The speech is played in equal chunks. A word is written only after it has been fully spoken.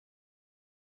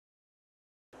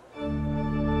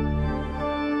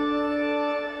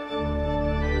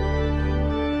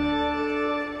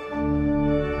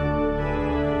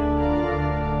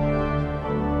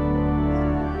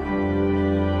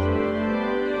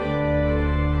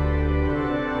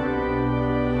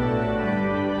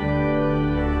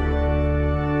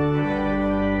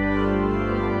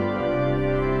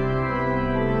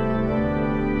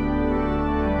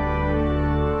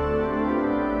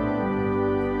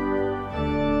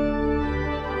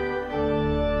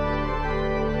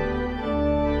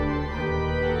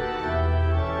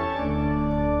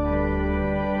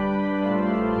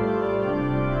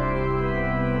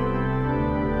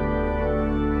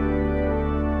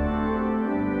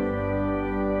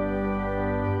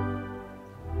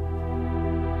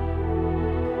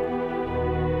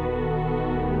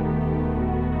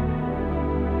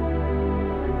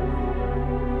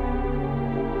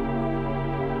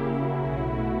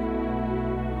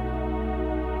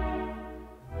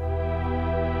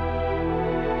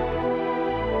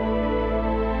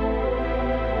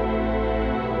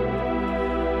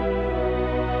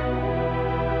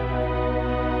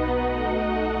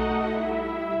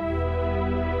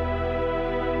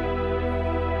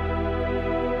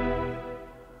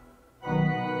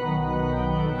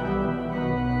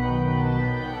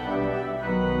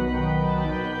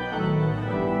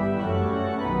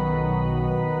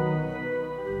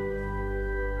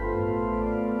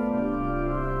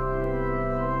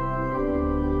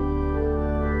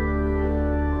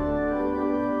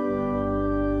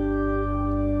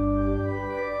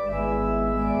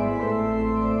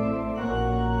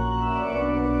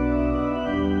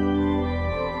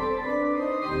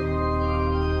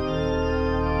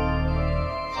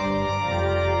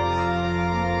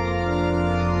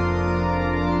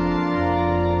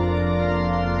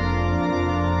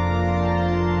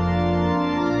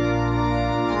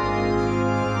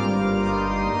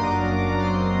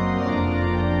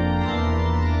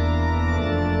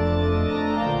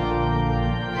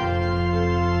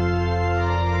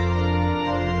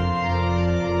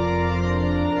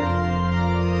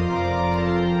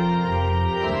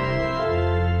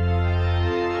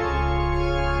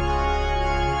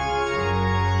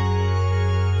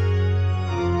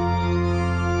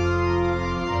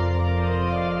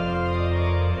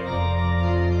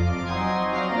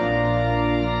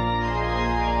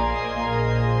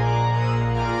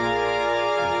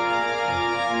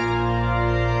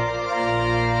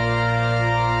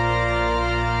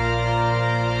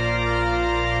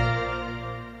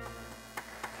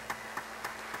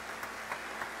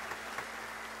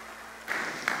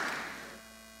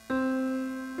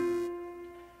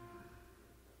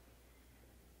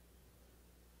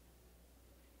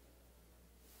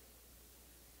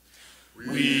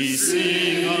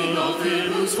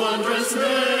wondrous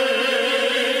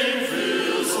name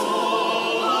fills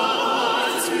all our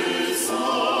hearts with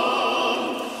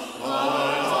song.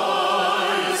 Our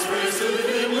highest praise to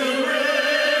him will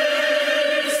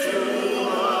raise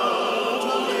throughout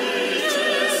all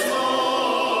ages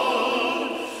long.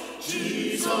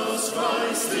 Jesus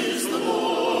Christ is the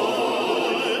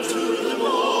Lord, to the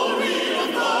glory of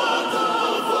God the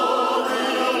Father.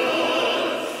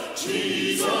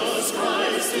 Jesus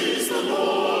Christ is the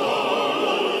Lord.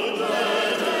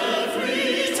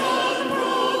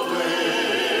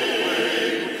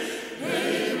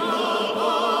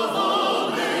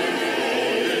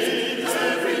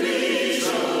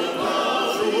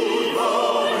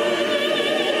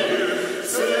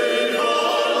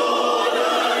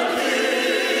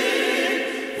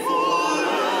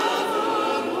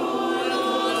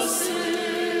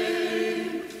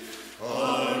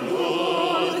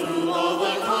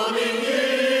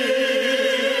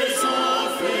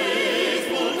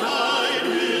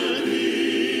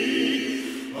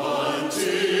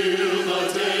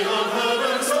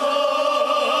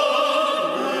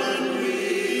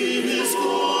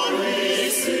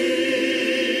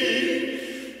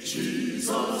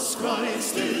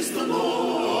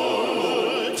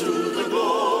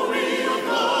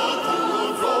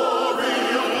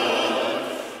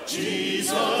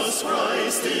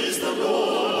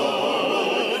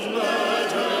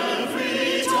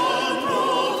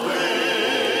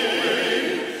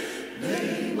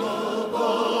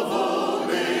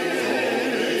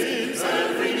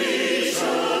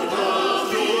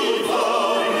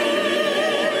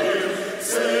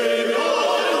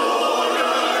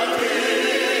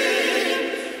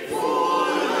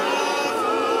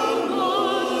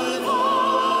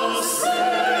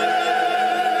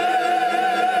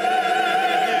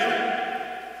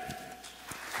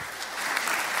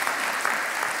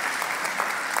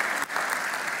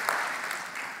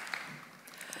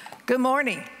 Good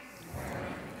morning.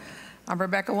 I'm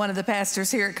Rebecca, one of the pastors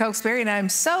here at Cokesbury, and I'm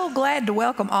so glad to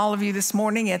welcome all of you this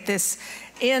morning at this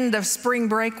end of spring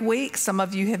break week. Some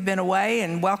of you have been away,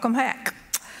 and welcome back.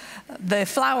 The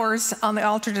flowers on the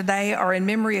altar today are in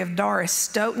memory of Doris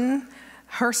Stoughton.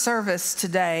 Her service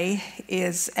today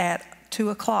is at 2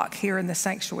 o'clock here in the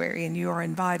sanctuary, and you are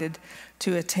invited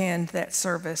to attend that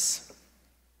service.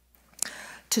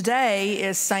 Today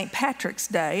is St. Patrick's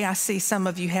Day. I see some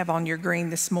of you have on your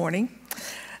green this morning.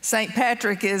 St.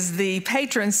 Patrick is the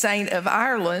patron saint of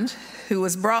Ireland, who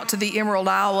was brought to the Emerald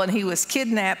Isle when he was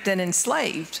kidnapped and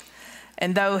enslaved.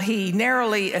 And though he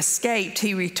narrowly escaped,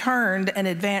 he returned and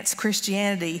advanced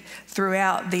Christianity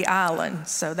throughout the island.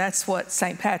 So that's what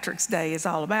St. Patrick's Day is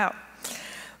all about.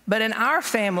 But in our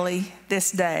family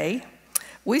this day,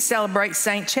 we celebrate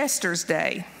St. Chester's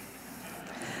Day.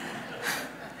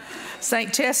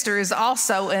 St. Chester is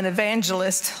also an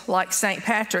evangelist like St.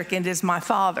 Patrick and is my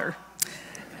father.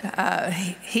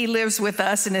 He lives with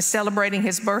us and is celebrating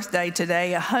his birthday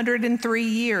today, 103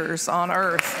 years on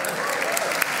earth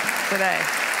today.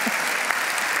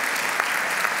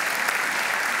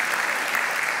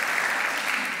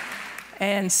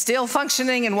 And still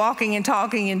functioning and walking and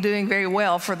talking and doing very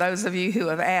well for those of you who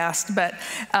have asked. But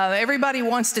everybody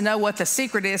wants to know what the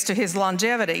secret is to his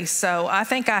longevity. So I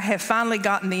think I have finally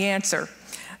gotten the answer.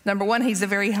 Number one, he's a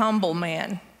very humble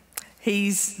man.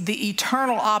 He's the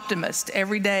eternal optimist.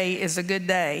 Every day is a good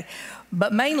day.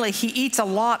 But mainly, he eats a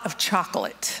lot of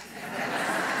chocolate.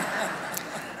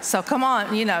 So come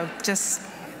on, just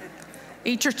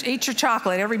eat your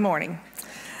chocolate every morning.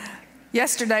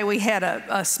 Yesterday, we had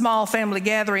a small family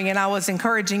gathering, and I was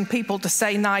encouraging people to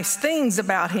say nice things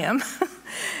about him.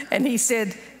 And he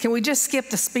said, "Can we just skip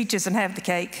the speeches and have the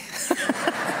cake?"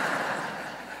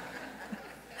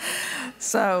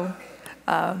 So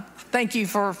thank you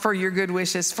for your good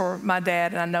wishes for my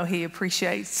dad, and I know he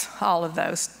appreciates all of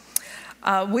those.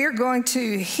 We're going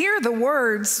to hear the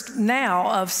words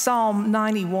now of Psalm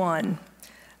 91.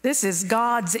 This is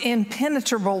God's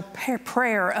impenetrable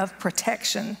prayer of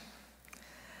protection.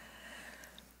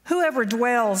 Whoever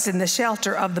dwells in the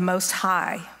shelter of the Most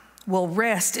High will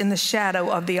rest in the shadow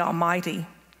of the Almighty.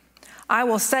 I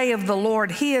will say of the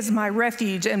Lord, He is my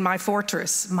refuge and my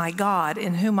fortress, my God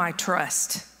in whom I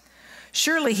trust.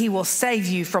 Surely He will save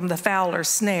you from the fowler's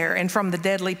snare and from the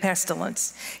deadly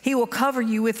pestilence. He will cover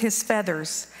you with His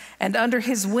feathers, and under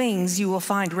His wings you will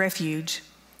find refuge.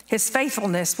 His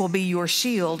faithfulness will be your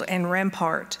shield and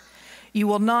rampart. You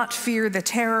will not fear the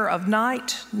terror of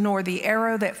night, nor the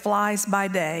arrow that flies by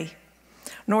day,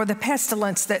 nor the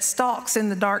pestilence that stalks in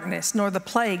the darkness, nor the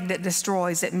plague that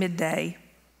destroys at midday.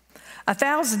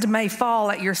 1,000 may fall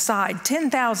at your side,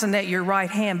 10,000 at your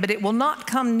right hand, but it will not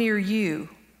come near you.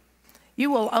 You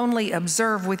will only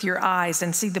observe with your eyes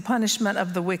and see the punishment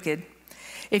of the wicked.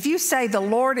 If you say, the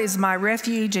Lord is my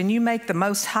refuge, and you make the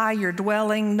Most High your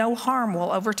dwelling, no harm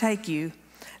will overtake you.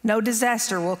 No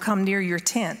disaster will come near your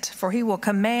tent, for he will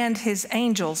command his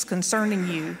angels concerning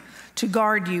you to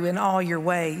guard you in all your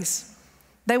ways.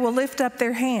 They will lift up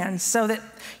their hands so that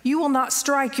you will not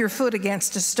strike your foot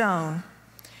against a stone.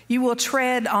 You will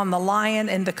tread on the lion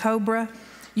and the cobra.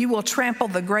 You will trample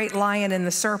the great lion and the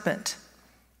serpent.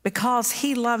 Because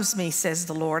he loves me, says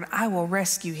the Lord, I will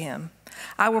rescue him.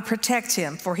 I will protect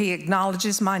him, for he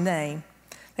acknowledges my name.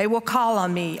 They will call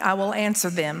on me. I will answer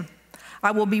them.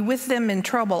 I will be with them in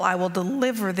trouble. I will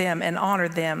deliver them and honor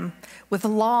them. With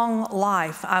long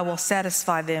life, I will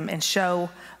satisfy them and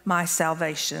show my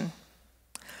salvation.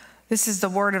 This is the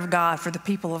word of God for the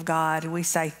people of God. We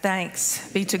say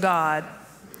thanks be to God.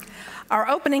 Our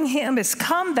opening hymn is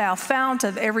Come Thou Fount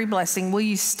of Every Blessing. Will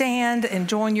you stand and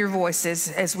join your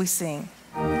voices as we sing?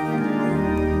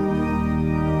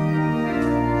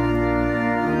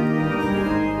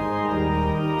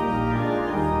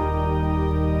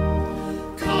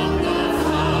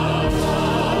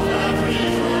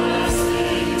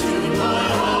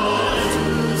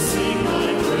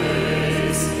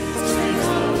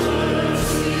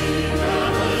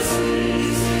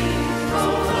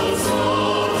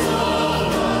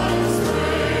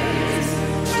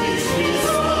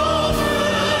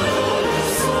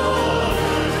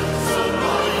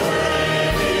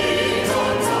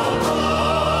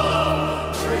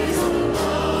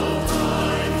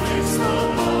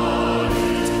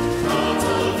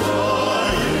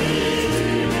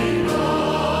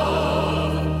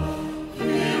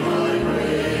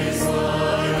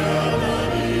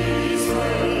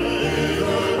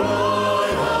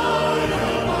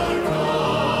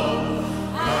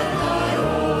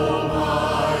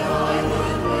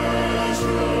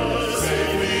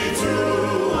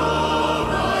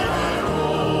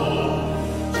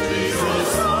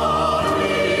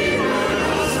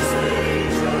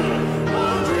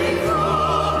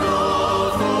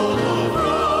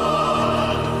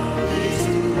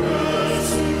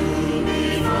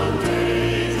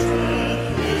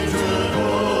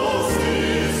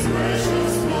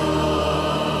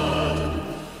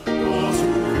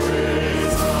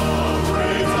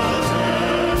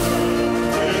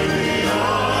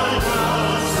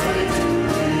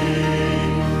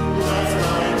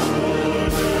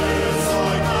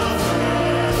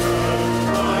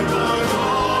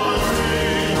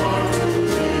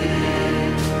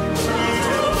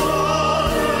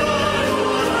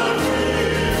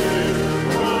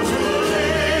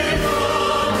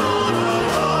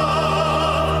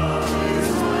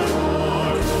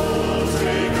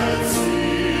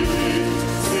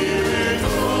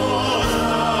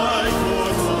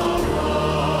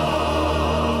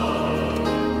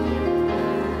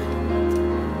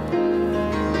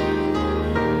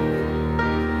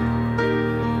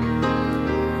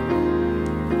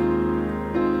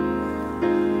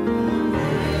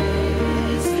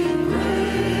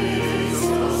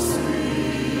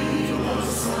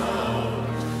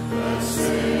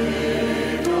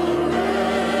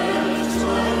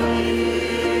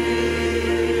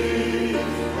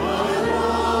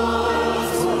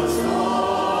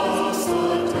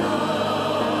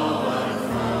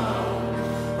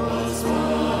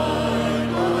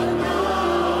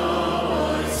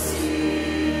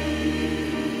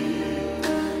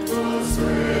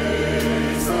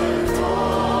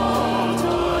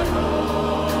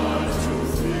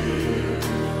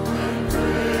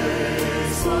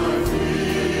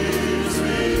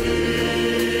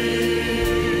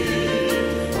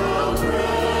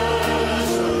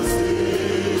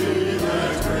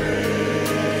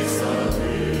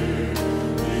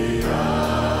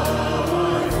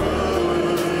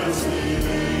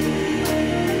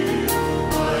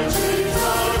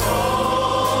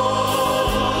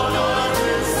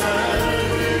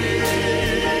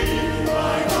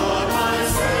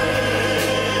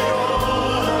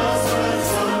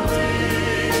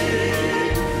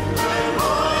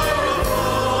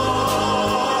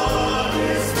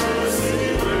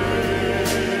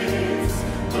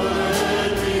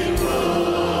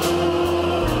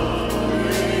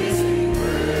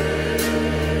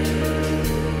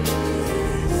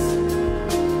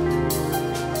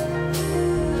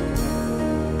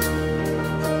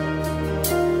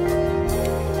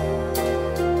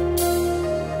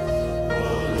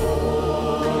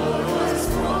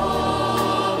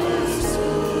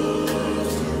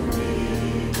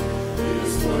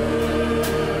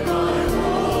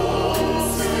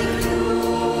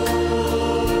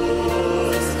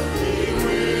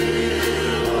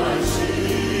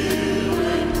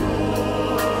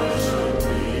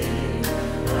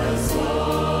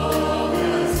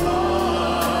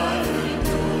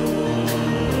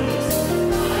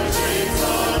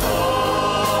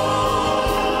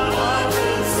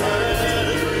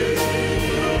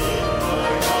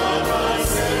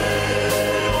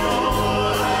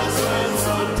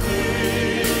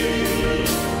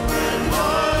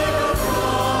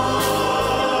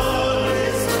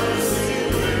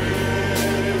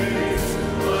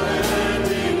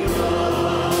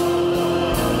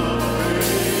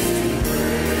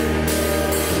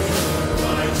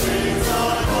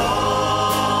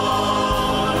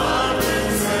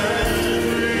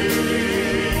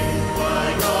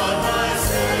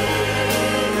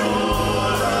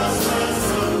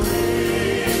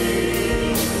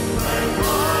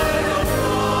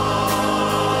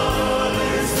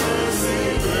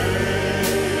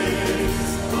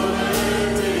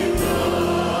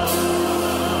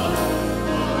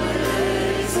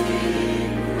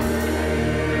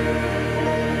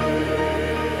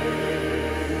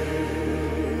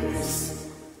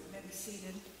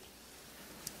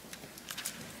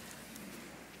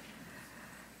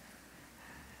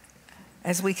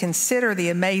 as we consider the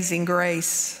amazing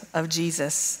grace of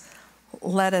Jesus,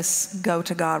 let us go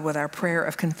to God with our prayer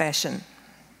of confession.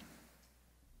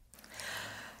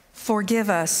 Forgive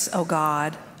us, O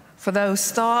God, for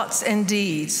those thoughts and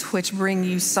deeds which bring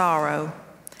you sorrow.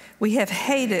 We have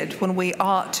hated when we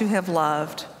ought to have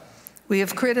loved. We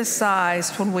have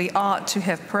criticized when we ought to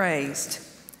have praised.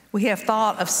 We have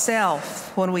thought of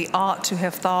self when we ought to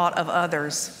have thought of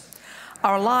others.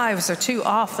 Our lives are too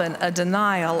often a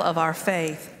denial of our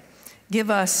faith. Give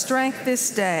us strength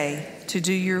this day to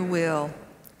do your will.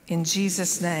 In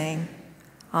Jesus' name,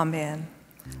 amen.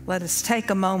 Let us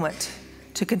take a moment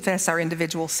to confess our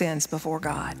individual sins before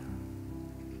God.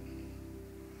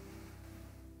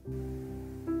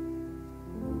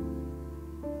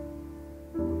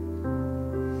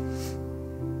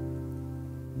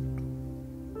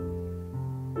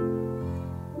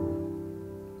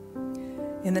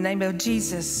 In the name of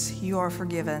Jesus, you are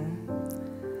forgiven.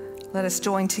 Let us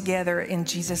join together in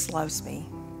Jesus Loves Me.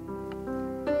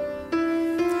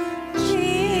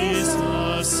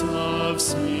 Jesus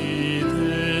loves me,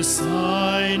 this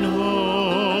I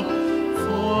know,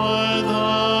 for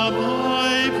the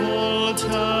Bible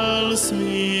tells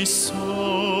me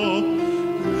so.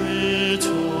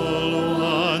 Little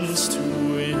ones to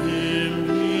him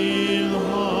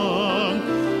belong.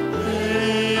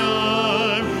 They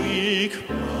are weak,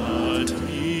 but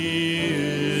he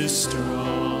is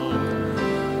strong.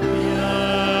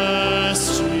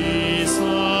 Yes,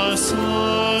 Jesus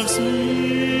loves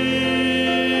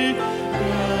me.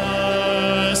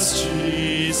 Yes,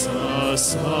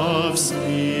 Jesus loves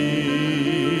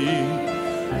me.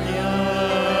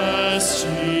 Yes,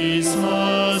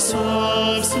 Jesus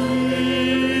loves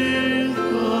me.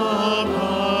 The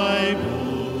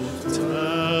Bible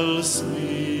tells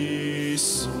me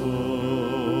so.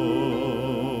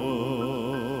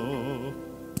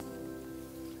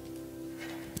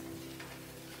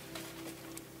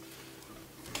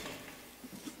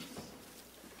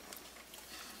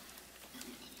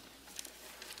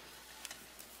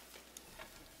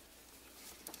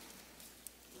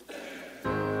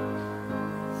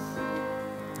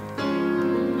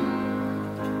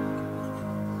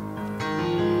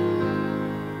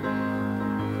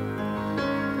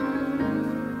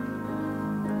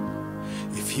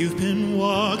 If you've been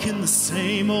walking the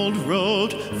same old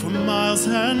road for miles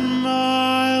and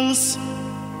miles,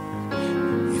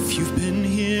 if you've been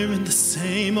hearing the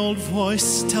same old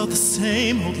voice tell the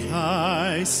same old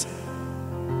lies,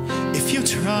 if you're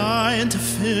trying to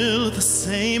fill the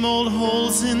same old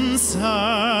holes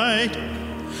inside,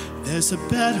 there's a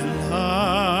better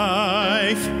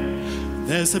life.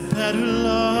 There's a better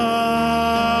life.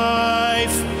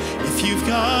 If you've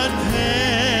got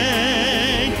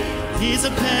pain, he's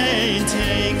a pain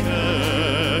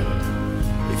taker.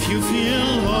 If you feel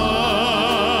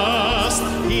lost,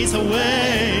 he's a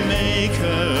way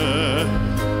maker.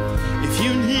 If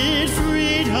you need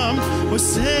freedom or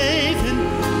saving,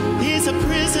 he's a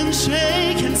prison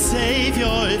shaking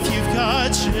savior. If you've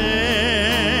got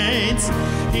chains,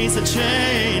 he's a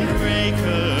chain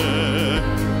breaker.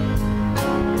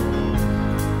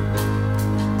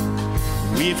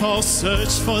 We've all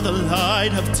searched for the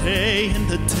light of day in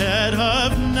the dead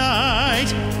of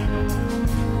night.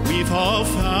 We've all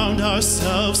found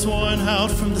ourselves worn out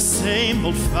from the same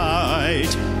old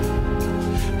fight.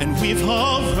 And we've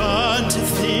all run to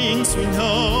things we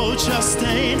know just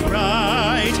ain't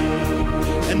right.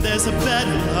 And there's a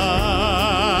better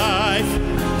life.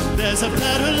 There's a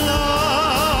better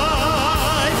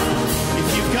life.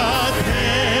 If you've got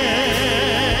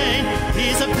pain,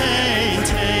 he's a pain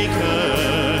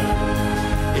taker.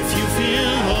 If you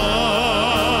feel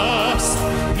lost,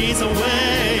 he's a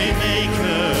way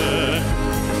maker.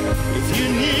 If you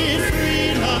need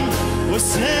freedom or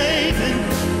saving,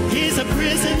 he's a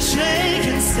prison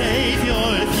shaking savior.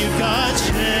 If you've got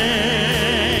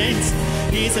chains,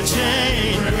 he's a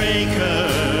chain breaker.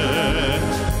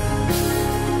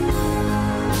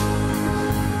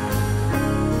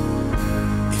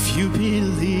 If you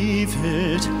believe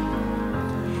it,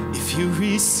 if you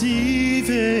receive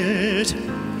it,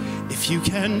 if you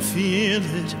can feel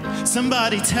it,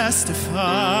 somebody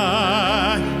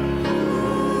testify.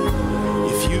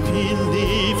 If you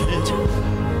believe it,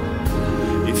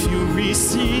 if you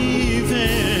receive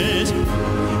it,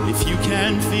 if you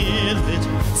can feel it,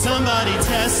 somebody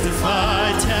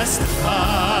testify,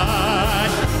 testify.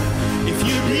 If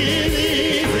you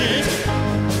believe it,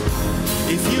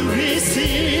 if you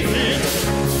receive it,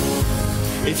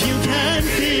 if you can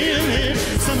feel it,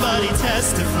 somebody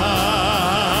testify.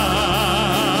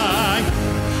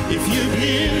 If you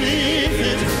believe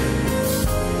it,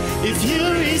 if you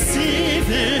receive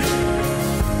it,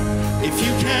 If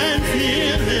you can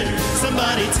feel it,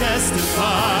 somebody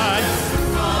testify.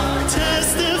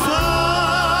 Testify.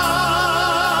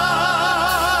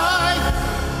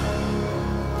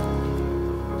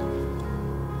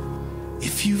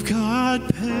 If you've got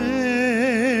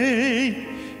pain,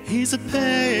 he's a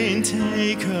pain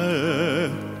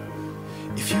taker.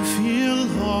 If you feel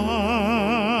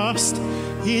lost,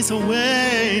 he's a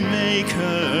way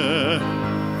maker.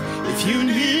 If you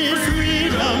need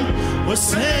freedom or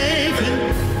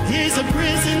saving, he's a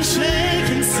prison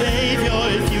shaking savior.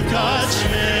 If you've got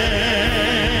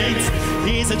chains,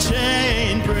 he's a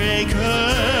chain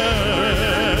breaker.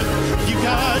 If you've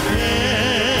got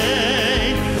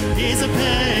pain, he's a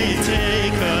pain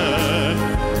taker.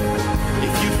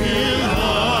 If you feel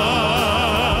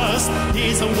lost,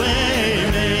 he's a way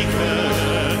maker.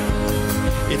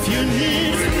 If you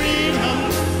need freedom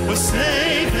or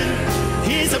saving,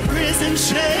 he's a prison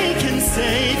shaking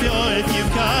savior. If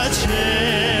you've got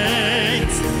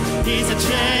chains, he's a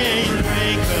chain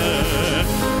breaker.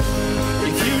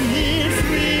 If you need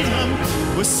freedom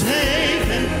or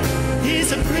saving,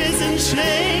 he's a prison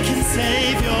shaking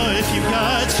savior. If you've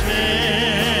got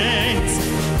chains,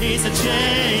 he's a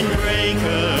chain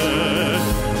breaker.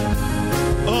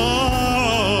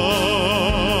 Oh,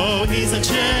 he's a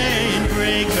chain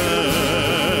breaker.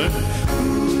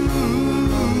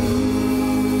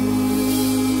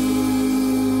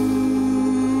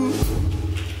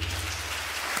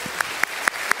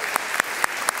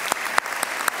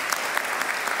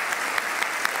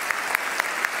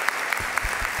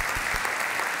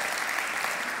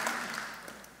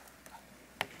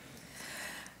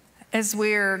 As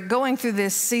we're going through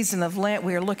this season of Lent,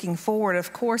 we are looking forward,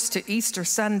 of course, to Easter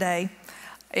Sunday.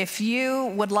 If you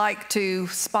would like to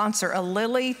sponsor a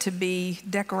lily to be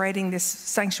decorating this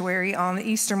sanctuary on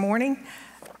Easter morning,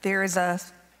 there is a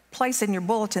place in your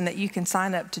bulletin that you can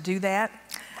sign up to do that,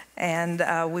 and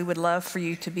we would love for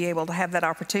you to be able to have that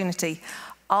opportunity.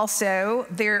 Also,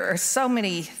 there are so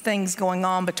many things going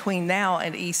on between now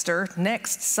and Easter.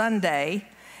 Next Sunday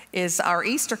is our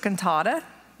Easter cantata,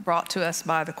 brought to us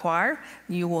by the choir.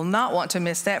 You will not want to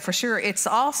miss that for sure. It's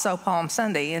also Palm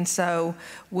Sunday, and so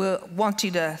we'll want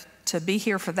you to be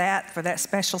here for that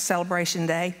special celebration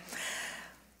day.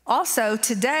 Also,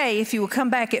 today, if you will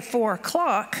come back at 4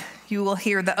 o'clock, you will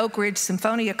hear the Oak Ridge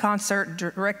Symphonia concert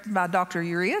directed by Dr.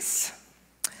 Urias.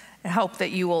 I hope that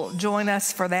you will join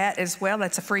us for that as well.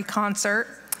 That's a free concert.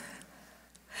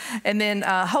 And then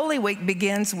Holy Week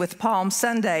begins with Palm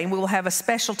Sunday. We will have a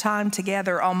special time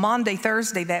together on Maundy,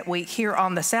 Thursday that week here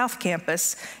on the South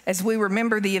Campus as we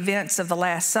remember the events of the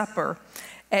Last Supper.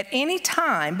 At any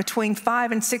time between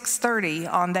 5 and 6:30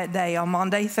 on that day, on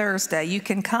Maundy, Thursday, you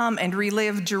can come and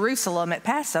relive Jerusalem at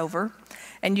Passover,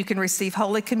 and you can receive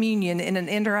Holy Communion in an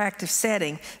interactive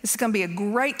setting. This is going to be a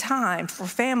great time for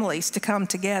families to come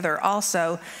together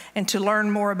also and to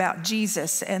learn more about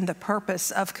Jesus and the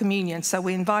purpose of communion. So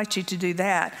we invite you to do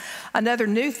that. Another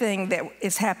new thing that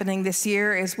is happening this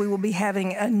year is we will be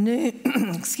having a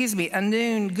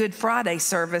noon Good Friday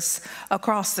service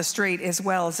across the street, as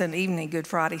well as an evening Good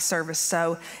Friday service.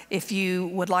 So if you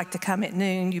would like to come at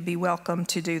noon, you'd be welcome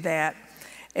to do that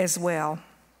as well.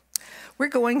 We're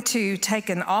going to take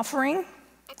an offering,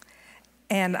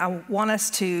 and I want us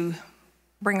to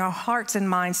bring our hearts and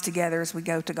minds together as we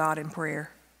go to God in prayer.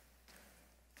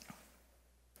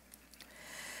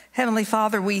 Heavenly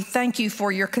Father, we thank you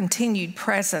for your continued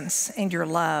presence and your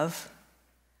love.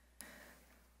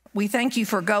 We thank you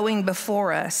for going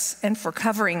before us and for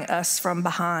covering us from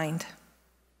behind.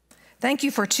 Thank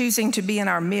you for choosing to be in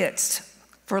our midst,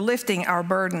 for lifting our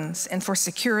burdens, and for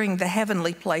securing the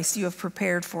heavenly place you have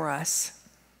prepared for us.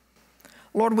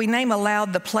 Lord, we name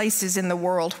aloud the places in the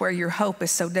world where your hope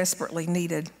is so desperately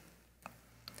needed.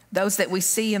 Those that we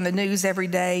see in the news every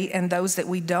day and those that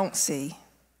we don't see.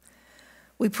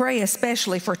 We pray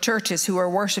especially for churches who are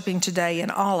worshiping today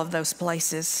in all of those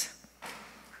places.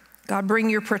 God, bring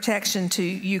your protection to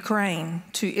Ukraine,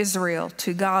 to Israel,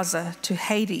 to Gaza, to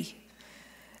Haiti,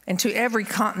 and to every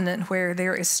continent where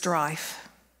there is strife.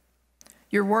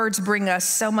 Your words bring us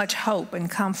so much hope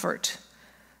and comfort.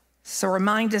 So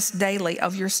remind us daily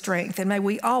of your strength, and may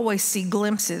we always see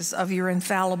glimpses of your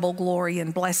infallible glory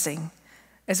and blessing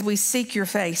as we seek your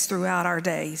face throughout our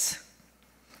days.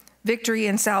 Victory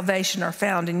and salvation are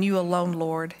found in you alone,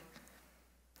 Lord.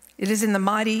 It is in the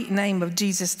mighty name of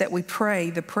Jesus that we pray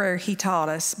the prayer he taught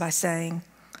us by saying,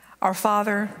 Our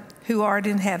Father, who art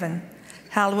in heaven,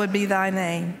 hallowed be thy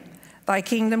name. Thy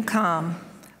kingdom come,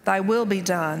 thy will be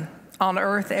done, on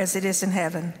earth as it is in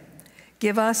heaven.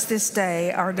 Give us this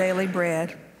day our daily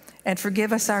bread, and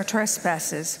forgive us our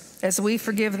trespasses, as we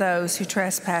forgive those who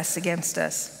trespass against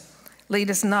us. Lead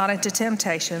us not into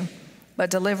temptation, but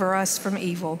deliver us from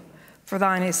evil. For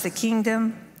thine is the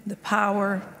kingdom, the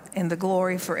power, and the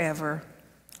glory forever.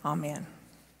 Amen.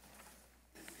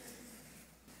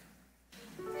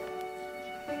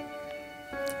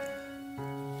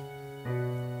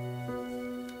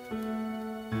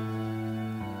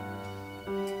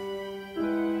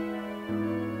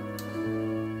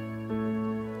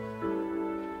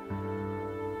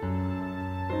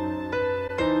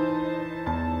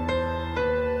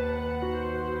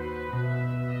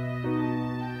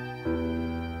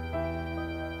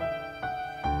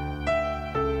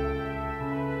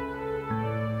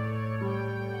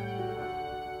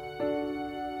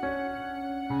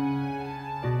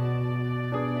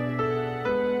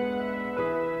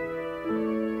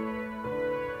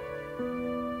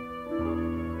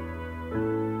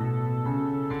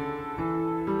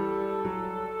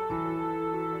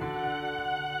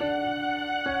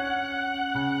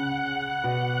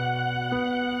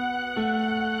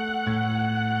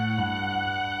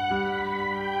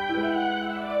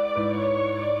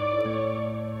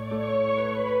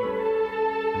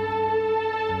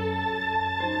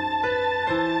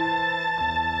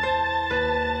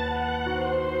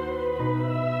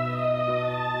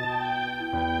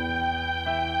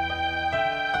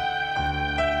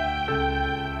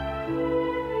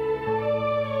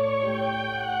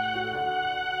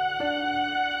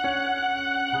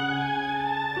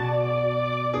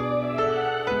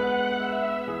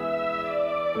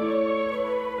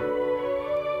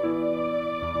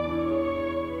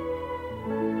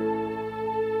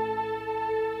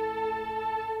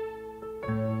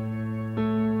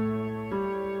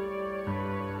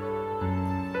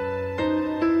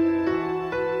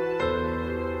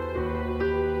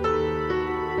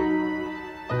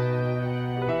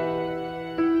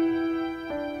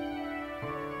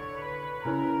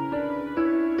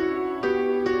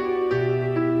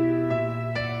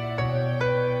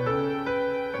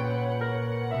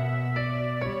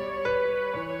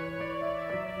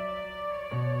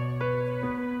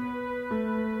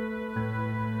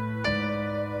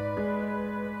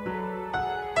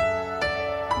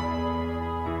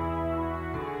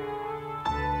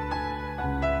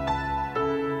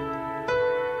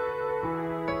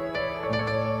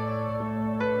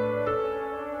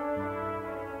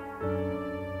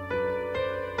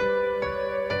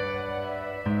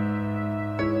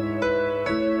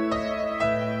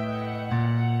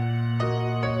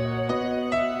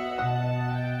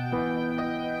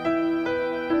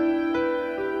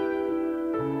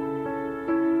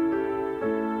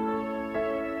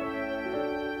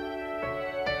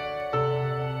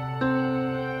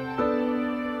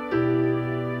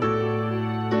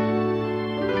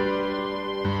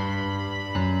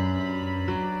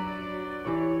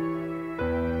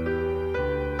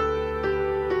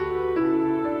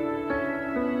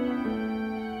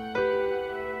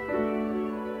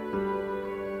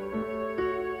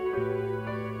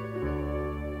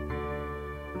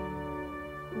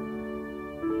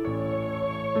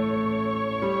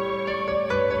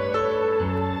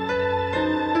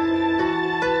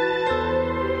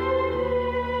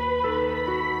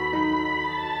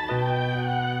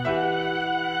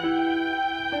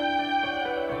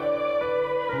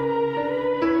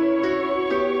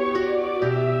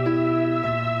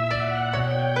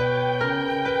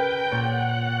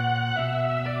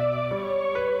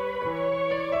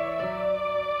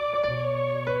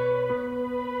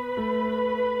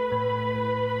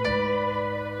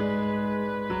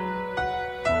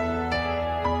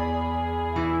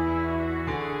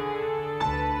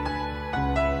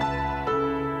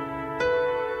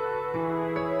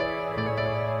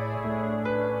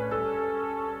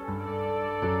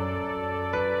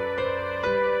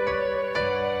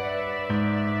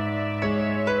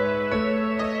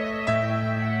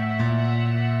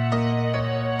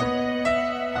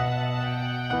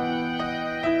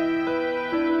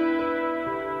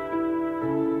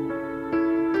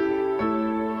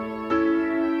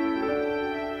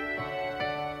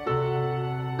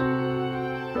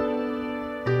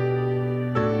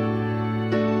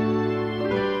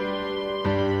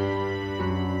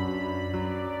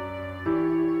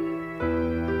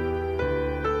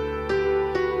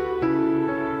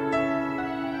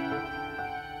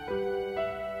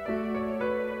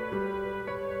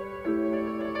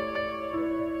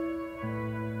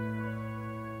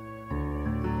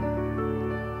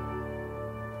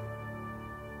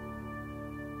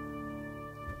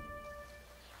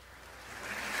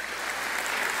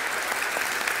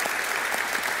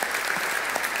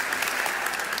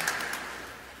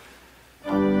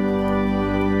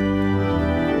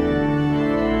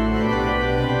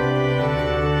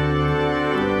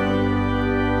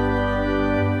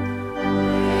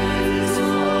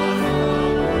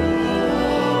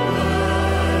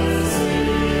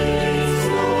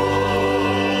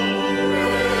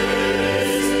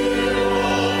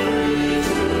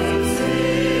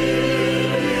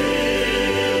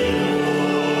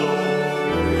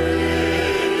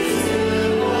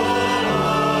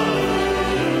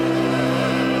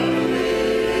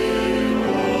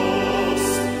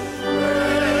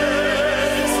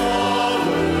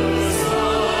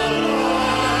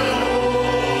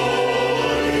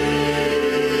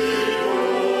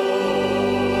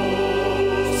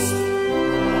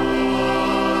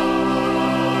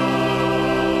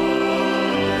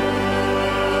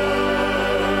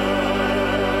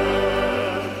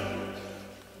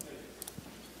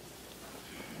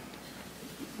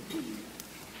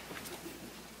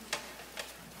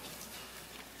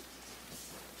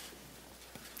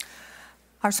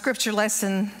 Our scripture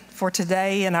lesson for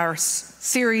today in our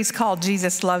series called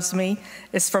Jesus Loves Me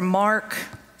is from Mark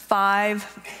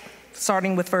 5,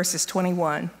 starting with verses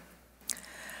 21.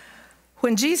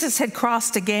 When Jesus had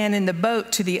crossed again in the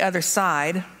boat to the other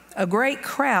side, a great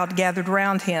crowd gathered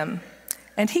round him,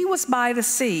 and he was by the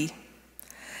sea.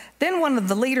 Then one of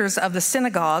the leaders of the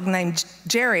synagogue, named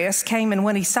Jairus, came, and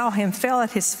when he saw him, fell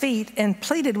at his feet and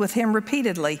pleaded with him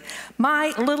repeatedly,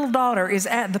 "My little daughter is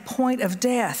at the point of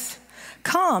death.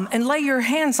 Come and lay your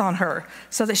hands on her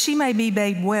so that she may be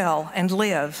made well and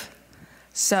live."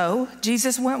 So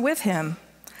Jesus went with him,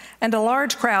 and a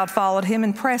large crowd followed him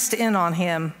and pressed in on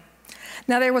him.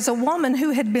 Now there was a woman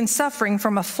who had been suffering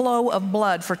from a flow of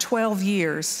blood for 12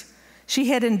 years. She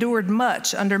had endured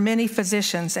much under many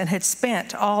physicians and had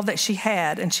spent all that she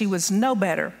had, and she was no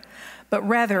better, but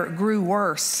rather grew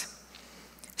worse.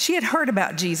 She had heard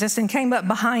about Jesus and came up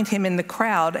behind him in the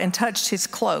crowd and touched his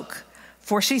cloak.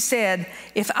 For she said,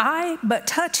 "If I but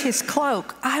touch his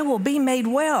cloak, I will be made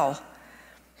well."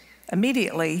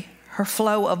 Immediately, her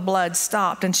flow of blood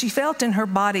stopped, and she felt in her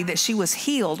body that she was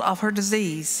healed of her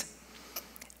disease.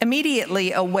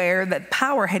 Immediately aware that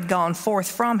power had gone forth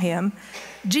from him,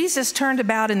 Jesus turned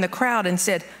about in the crowd and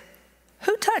said,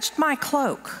 "Who touched my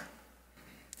cloak?"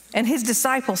 And his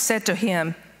disciples said to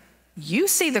him, "You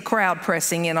see the crowd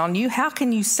pressing in on you. How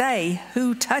can you say,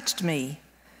 'Who touched me?'"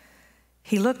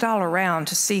 He looked all around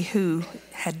to see who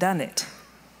had done it.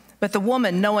 But the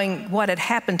woman, knowing what had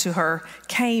happened to her,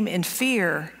 came in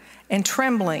fear and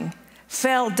trembling,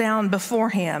 fell down before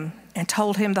him, and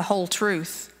told him the whole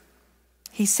truth.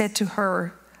 He said to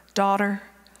her, "Daughter,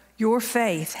 your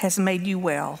faith has made you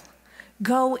well.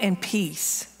 Go in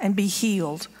peace and be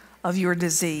healed of your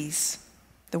disease."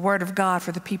 The word of God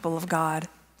for the people of God.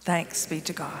 Thanks be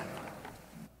to God.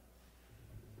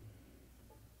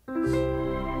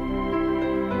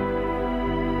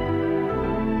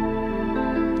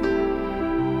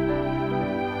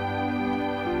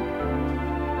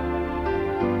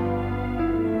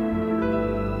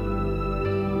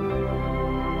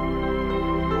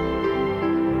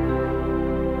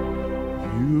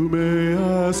 You may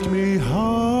ask me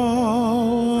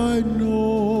how I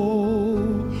know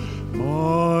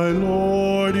my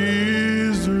Lord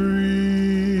is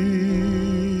real.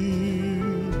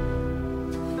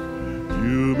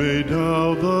 You may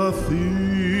doubt the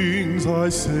things I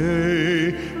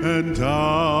say and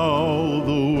doubt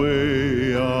the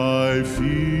way I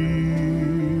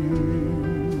feel,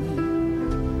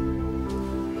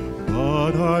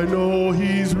 but I know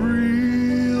he's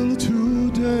real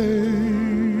today.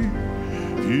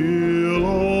 He'll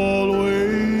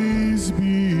always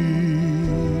be.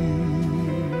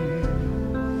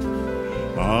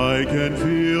 I can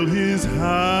feel his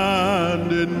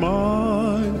hand in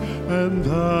mine, and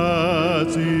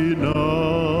that's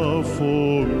enough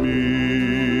for me.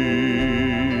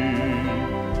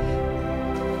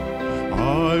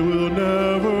 I will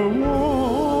never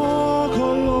walk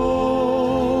alone.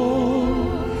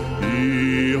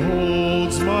 He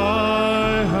holds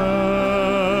my hand.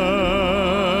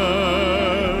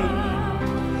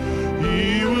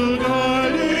 He will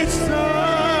guide each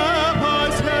step I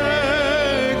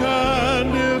take, and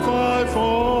if I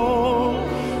fall,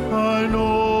 I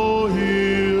know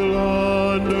he'll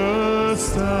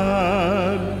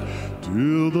understand,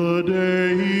 till the day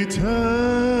he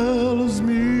tells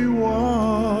me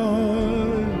why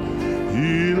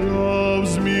he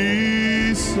loves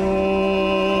me so.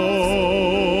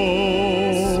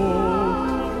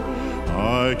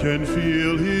 I can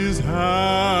feel his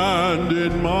hand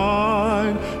in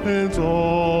mine, it's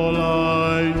all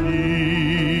I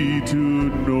need to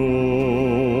know.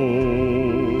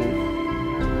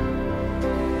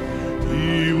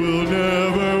 He will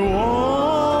never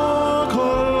walk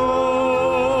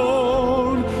alone.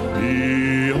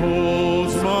 He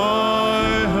holds my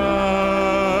hand.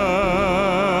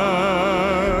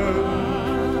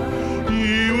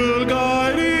 He will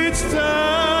guide each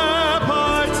step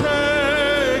I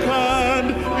take, and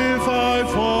if I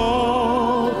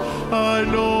fall, I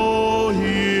know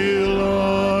he'll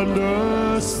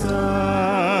understand,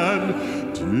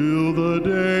 till the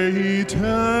day he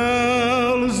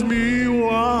tells me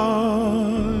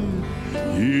why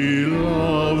he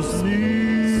loves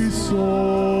me so.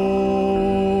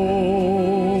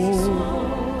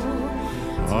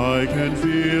 I can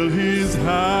feel his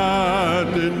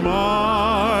hand in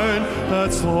mine,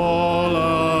 that's all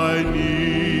I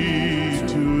need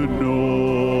to know.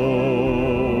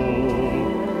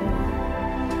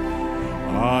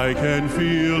 I can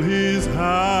feel his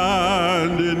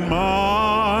hand in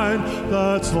mine,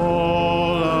 that's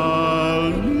all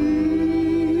I'll need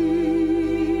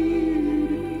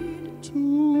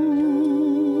to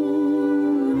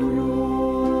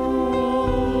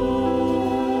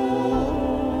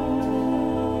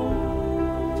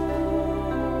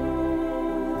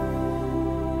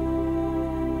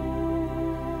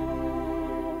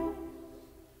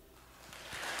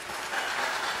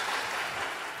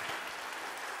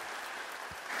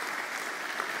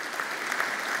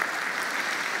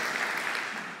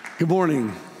Good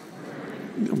morning.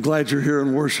 I'm glad you're here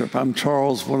in worship. I'm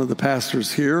Charles, one of the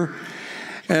pastors here,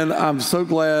 and I'm so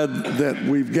glad that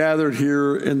we've gathered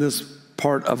here in this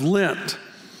part of Lent.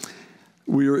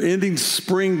 We are ending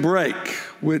spring break,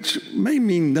 which may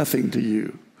mean nothing to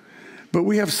you, but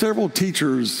we have several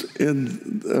teachers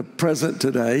present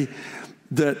today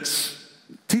that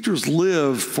teachers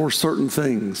live for certain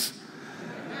things.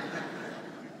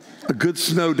 A good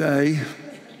snow day,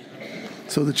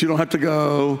 so that you don't have to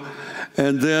go,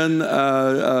 and then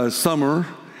summer,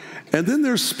 and then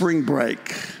there's spring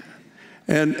break.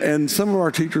 And some of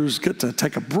our teachers get to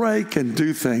take a break and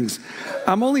do things.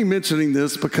 I'm only mentioning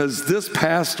this because this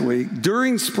past week,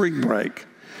 during spring break,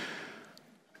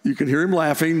 you can hear him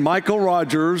laughing, Michael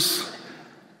Rogers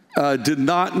did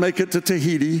not make it to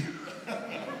Tahiti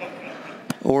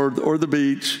or the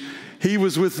beach. He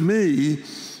was with me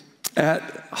at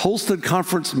Holston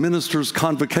Conference Ministers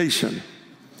Convocation.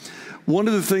 One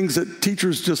of the things that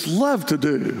teachers just love to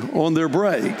do on their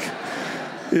break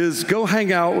is go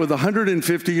hang out with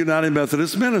 150 United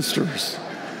Methodist ministers.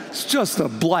 It's just a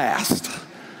blast.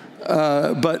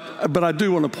 But I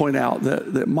do want to point out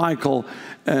that Michael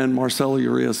and Marcelo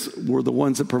Urias were the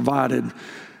ones that provided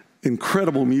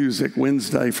incredible music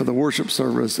Wednesday for the worship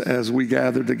service as we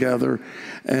gathered together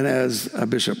and as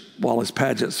Bishop Wallace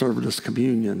Padgett served us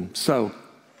communion. So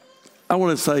I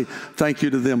want to say thank you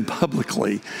to them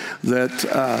publicly that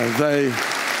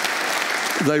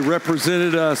they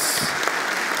represented us.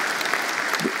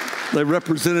 They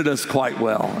represented us quite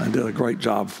well and did a great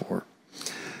job for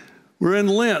it. We're in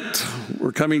Lent.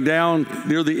 We're coming down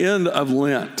near the end of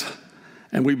Lent,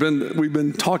 and we've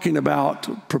been talking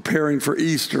about preparing for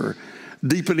Easter,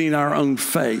 deepening our own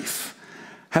faith,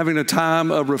 having a time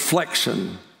of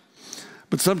reflection.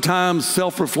 But sometimes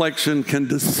self-reflection can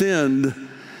descend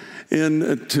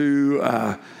into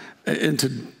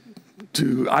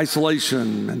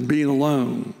isolation and being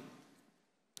alone.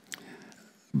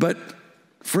 But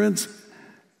friends,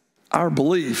 our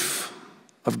belief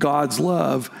of God's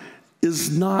love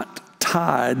is not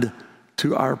tied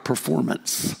to our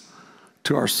performance,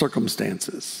 to our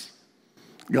circumstances.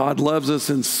 God loves us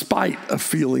in spite of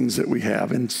feelings that we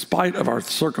have, in spite of our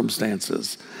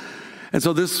circumstances. And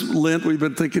so this Lent, we've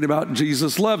been thinking about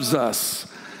Jesus loves us.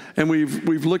 And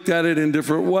we've looked at it in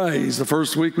different ways. The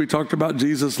first week we talked about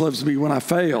Jesus loves me when I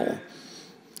fail.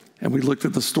 And we looked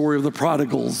at the story of the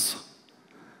prodigals.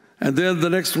 And then the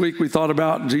next week we thought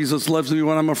about Jesus loves me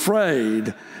when I'm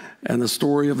afraid, and the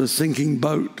story of the sinking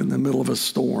boat in the middle of a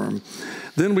storm.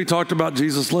 Then we talked about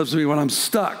Jesus loves me when I'm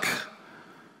stuck,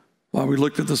 while we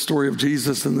looked at the story of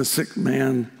Jesus and the sick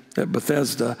man at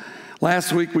Bethesda.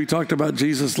 Last week we talked about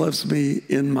Jesus loves me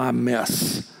in my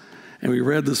mess. And we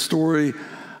read the story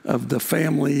of the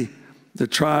family that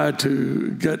tried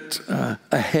to get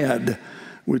ahead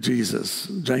with Jesus,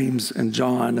 James and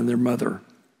John and their mother.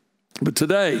 But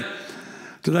today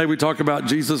we talk about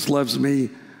Jesus loves me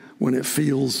when it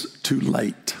feels too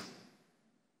late.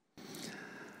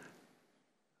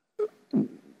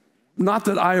 Not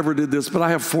that I ever did this, but I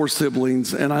have 4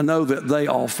 siblings, and I know that they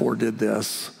all 4 did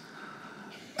this.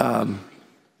 I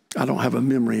don't have a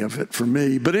memory of it for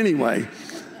me, but anyway,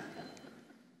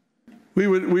 we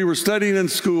were studying in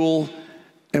school,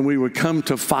 and we would come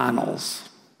to finals,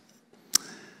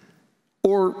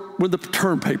 or when the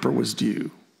term paper was due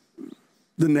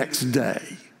the next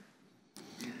day.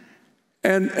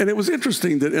 And it was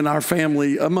interesting that in our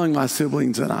family, among my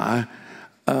siblings and I,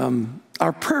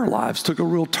 our prayer lives took a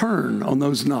real turn on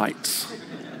those nights.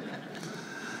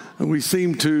 And we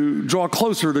seemed to draw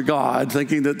closer to God,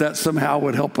 thinking that somehow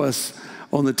would help us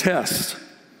on the test.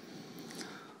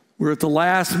 We're at the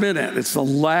last minute. It's the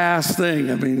last thing.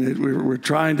 I mean, we're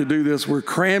trying to do this. We're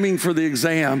cramming for the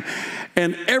exam.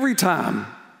 And every time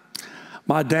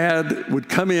my dad would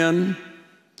come in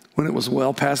when it was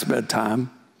well past bedtime,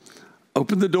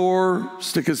 open the door,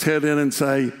 stick his head in and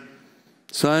say,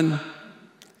 "Son,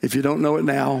 if you don't know it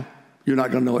now, you're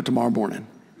not going to know it tomorrow morning.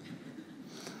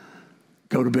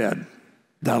 Go to bed.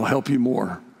 That'll help you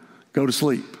more. Go to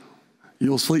sleep.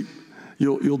 You'll sleep.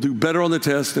 You'll do better on the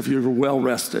test if you're well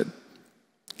rested.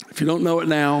 If you don't know it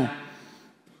now,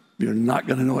 you're not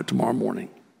going to know it tomorrow morning."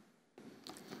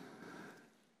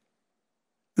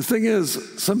 The thing is,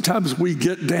 sometimes we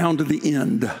get down to the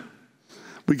end.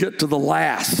 We get to the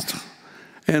last,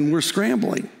 and we're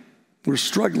scrambling. We're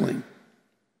struggling.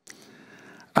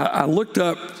 I looked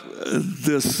up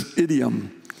this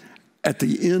idiom, at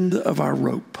the end of our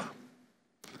rope.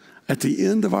 At the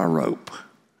end of our rope.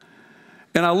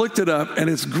 And I looked it up, and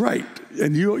it's great.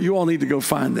 And you all need to go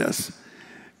find this.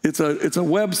 It's a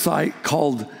website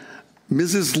called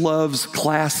Mrs. Love's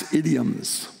Class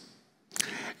Idioms.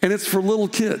 And it's for little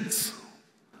kids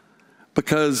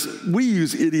because we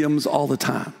use idioms all the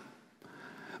time.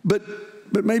 But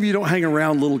maybe you don't hang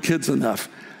around little kids enough.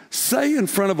 Say in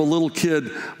front of a little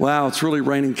kid, wow, it's really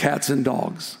raining cats and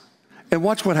dogs. And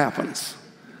watch what happens.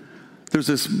 There's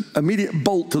this immediate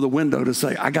bolt to the window to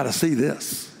say, I got to see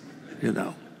this, you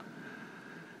know.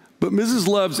 But Mrs.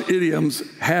 Love's idioms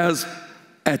has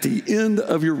at the end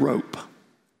of your rope.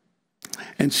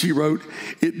 And she wrote,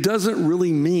 it doesn't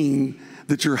really mean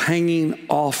that you're hanging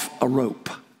off a rope.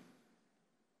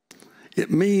 It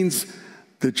means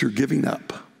that you're giving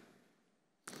up,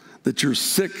 that you're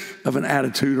sick of an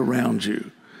attitude around you,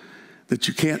 that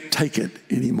you can't take it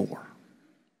anymore.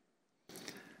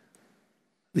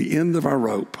 The end of our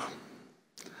rope.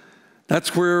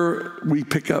 That's where we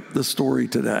pick up the story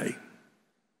today.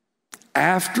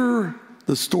 After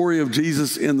the story of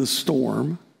Jesus in the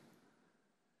storm,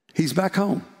 he's back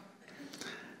home.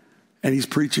 And he's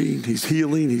preaching, he's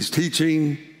healing, he's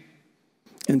teaching.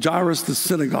 And Jairus, the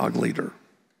synagogue leader.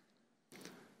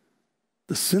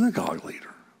 The synagogue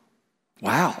leader.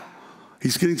 Wow.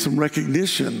 He's getting some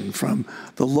recognition from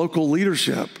the local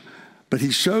leadership. But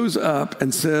he shows up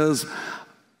and says,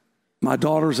 my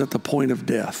daughter's at the point of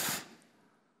death.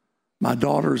 My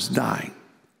daughter's dying.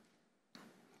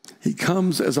 He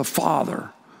comes as a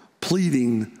father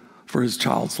pleading for his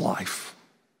child's life.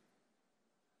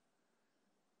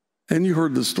 And you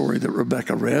heard the story that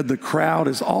Rebecca read. The crowd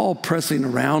is all pressing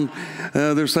around.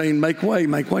 They're saying, make way,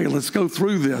 let's go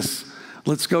through this.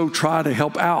 Let's go try to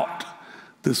help out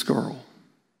this girl.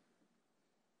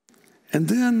 And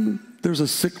then there's a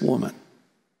sick woman.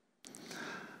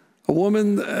 A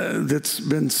woman that's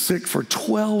been sick for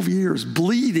 12 years,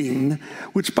 bleeding,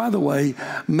 which, by the way,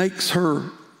 makes her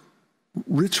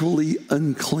ritually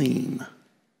unclean.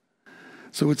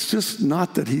 So it's just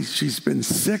not that she's been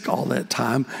sick all that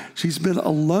time. She's been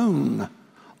alone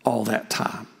all that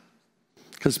time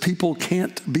because people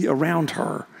can't be around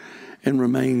her and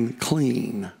remain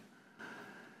clean.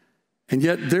 And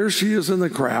yet there she is in the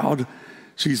crowd.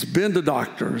 She's been to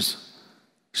doctors.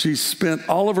 She's spent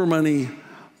all of her money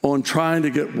on trying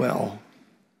to get well,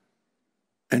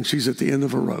 and she's at the end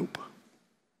of her rope,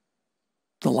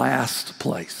 the last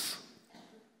place.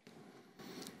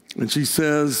 And she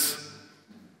says,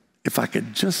 if I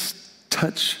could just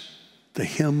touch the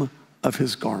hem of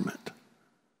his garment.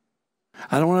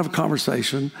 I don't want to have a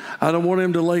conversation. I don't want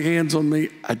him to lay hands on me.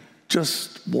 I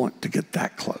just want to get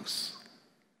that close.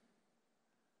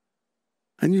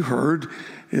 And you heard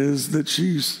is that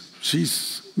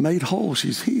she's made whole,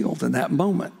 she's healed in that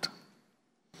moment.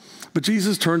 But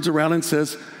Jesus turns around and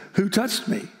says, who touched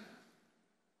me?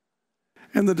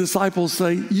 And the disciples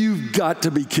say, you've got to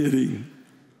be kidding.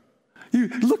 You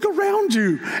look around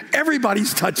you,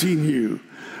 everybody's touching you.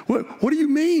 What do you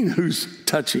mean who's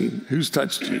touched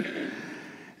you?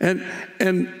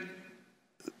 And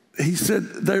he said,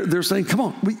 they're saying, come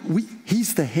on,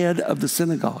 he's the head of the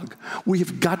synagogue. We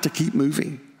have got to keep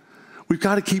moving. We've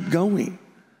got to keep going.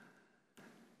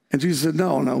 And Jesus said,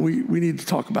 no, we need to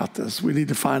talk about this. We need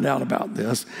to find out about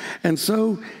this. And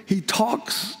so he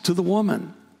talks to the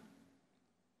woman.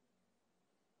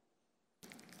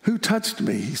 Who touched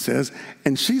me, he says,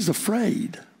 and she's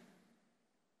afraid.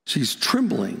 She's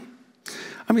trembling.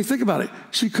 I mean, think about it.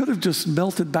 She could have just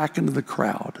melted back into the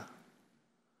crowd.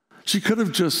 She could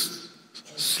have just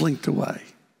slinked away.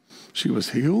 She was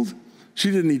healed.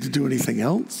 She didn't need to do anything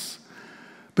else.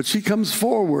 But she comes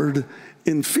forward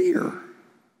in fear.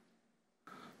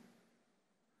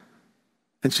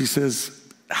 And she says,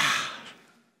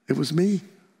 it was me.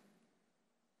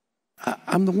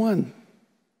 I'm the one.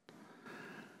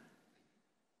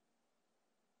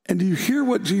 And do you hear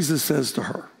what Jesus says to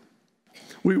her?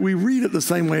 We read it the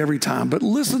same way every time, but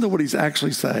listen to what he's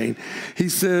actually saying. He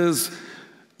says,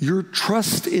 your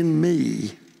trust in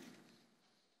me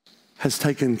has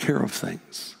taken care of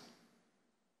things.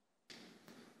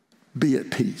 Be at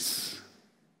peace.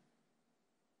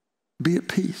 Be at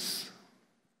peace.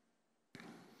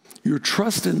 Your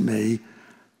trust in me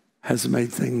has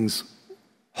made things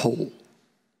whole.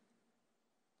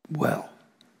 Well.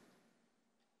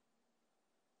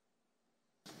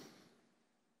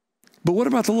 But what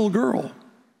about the little girl?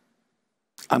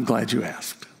 I'm glad you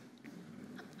asked.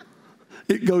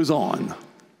 It goes on.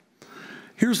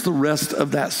 Here's the rest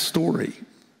of that story.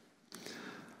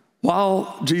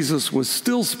 While Jesus was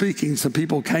still speaking, some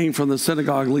people came from the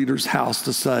synagogue leader's house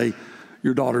to say,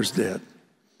 your daughter's dead.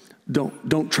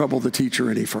 Don't trouble the teacher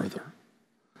any further.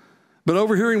 But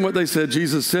overhearing what they said,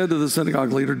 Jesus said to the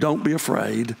synagogue leader, don't be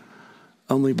afraid,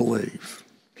 only believe.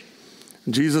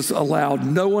 Jesus allowed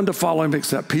no one to follow him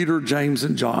except Peter, James,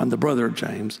 and John, the brother of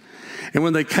James. And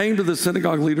when they came to the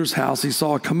synagogue leader's house, he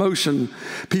saw a commotion,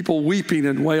 people weeping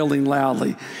and wailing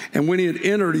loudly. And when he had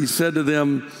entered, he said to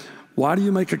them, "Why do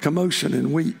you make a commotion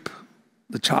and weep?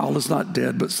 The child is not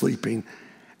dead, but sleeping."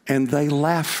 And they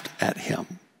laughed at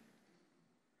him.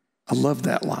 I love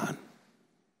that line.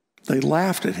 They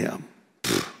laughed at him.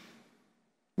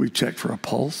 We checked for a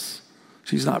pulse.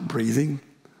 She's not breathing.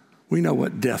 We know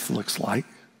what death looks like.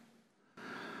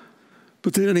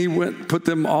 But then he went, put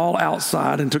them all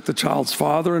outside and took the child's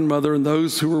father and mother and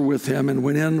those who were with him and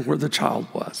went in where the child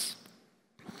was.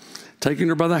 Taking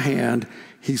her by the hand,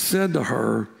 he said to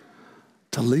her,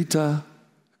 "Talitha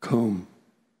cum,"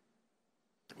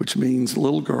 which means,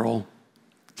 "Little girl,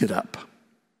 get up."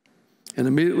 And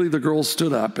immediately the girl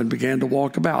stood up and began to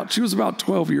walk about. She was about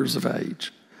 12 years of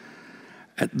age.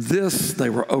 At this, they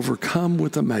were overcome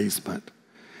with amazement.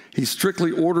 He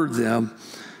strictly ordered them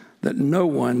that no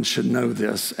one should know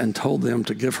this and told them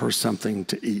to give her something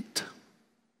to eat.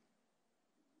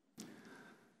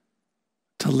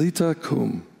 Talitha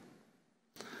cum.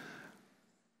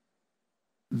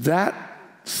 That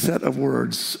set of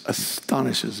words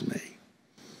astonishes me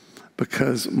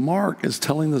because Mark is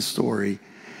telling the story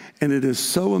and it is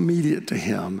so immediate to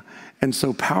him and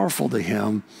so powerful to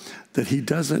him that he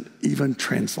doesn't even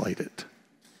translate it.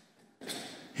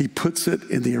 He puts it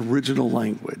in the original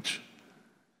language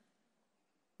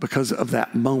because of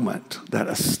that moment, that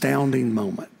astounding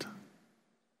moment.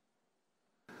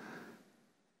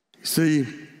 You see,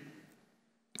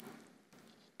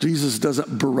 Jesus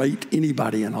doesn't berate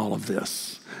anybody in all of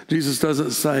this. Jesus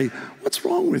doesn't say, "What's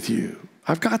wrong with you?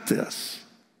 I've got this."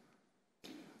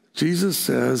 Jesus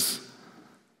says,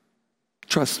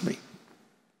 "Trust me.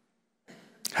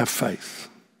 Have faith."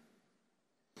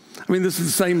 I mean, this is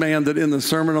the same man that in the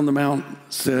Sermon on the Mount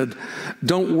said,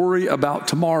 "Don't worry about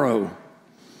tomorrow.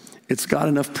 It's got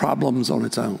enough problems on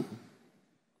its own."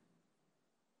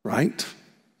 Right?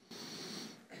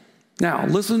 Now,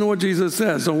 listen to what Jesus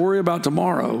says. Don't worry about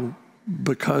tomorrow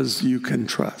because you can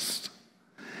trust.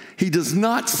 He does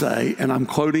not say, and I'm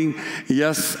quoting,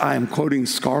 yes, I am quoting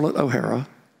Scarlett O'Hara,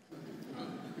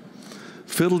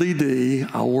 "Fiddle-dee-dee,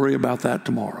 I'll worry about that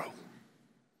tomorrow."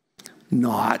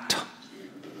 Not.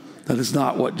 That is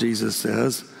not what Jesus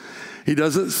says. He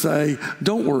doesn't say,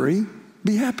 "Don't worry,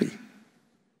 be happy."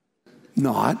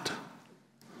 Not.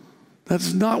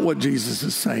 That's not what Jesus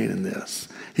is saying in this.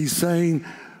 He's saying,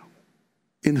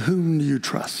 in whom do you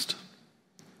trust?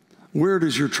 Where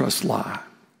does your trust lie?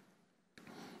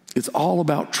 It's all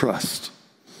about trust.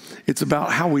 It's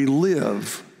about how we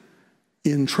live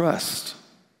in trust.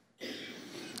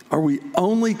 Are we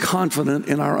only confident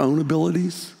in our own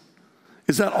abilities?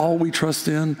 Is that all we trust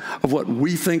in, of what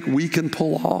we think we can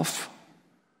pull off?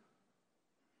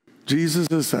 Jesus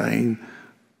is saying,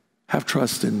 have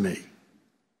trust in me.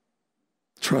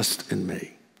 Trust in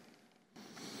me.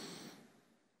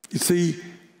 You see,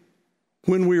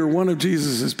 when we are one of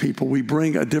Jesus' people, we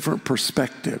bring a different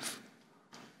perspective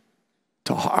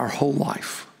to our whole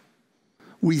life.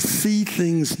 We see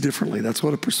things differently. That's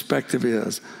what a perspective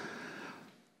is.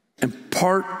 And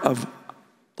part of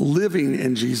living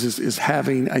in Jesus is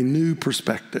having a new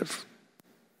perspective.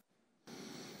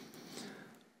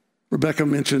 Rebecca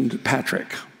mentioned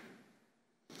Patrick,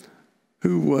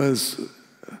 who was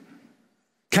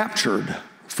captured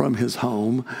from his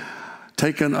home,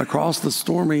 taken across the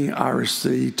stormy Irish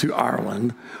Sea to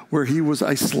Ireland, where he was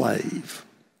a slave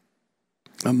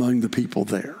among the people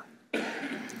there.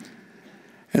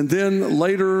 And then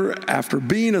later, after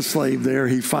being a slave there,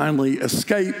 he finally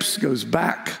escapes, goes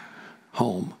back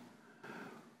home,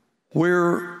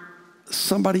 where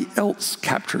somebody else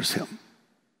captures him,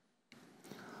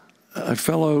 a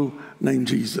fellow named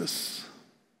Jesus.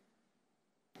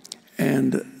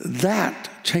 And that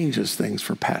changes things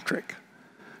for Patrick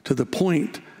to the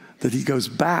point that he goes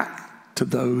back to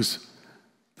those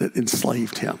that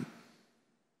enslaved him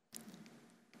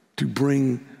to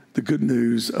bring the good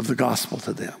news of the gospel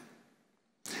to them.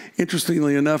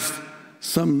 Interestingly enough,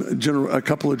 a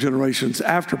couple of generations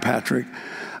after Patrick,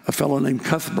 a fellow named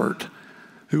Cuthbert,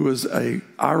 who was an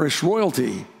Irish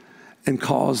royalty and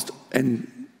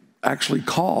actually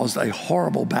caused a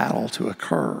horrible battle to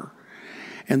occur,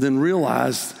 and then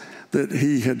realized that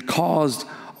he had caused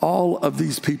all of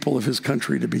these people of his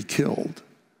country to be killed,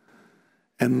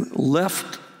 and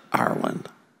left Ireland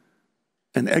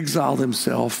and exiled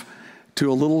himself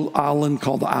to a little island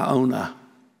called Iona,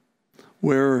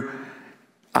 where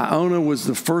Iona was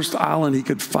the first island he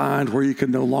could find where you could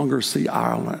no longer see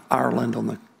Ireland on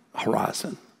the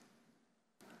horizon.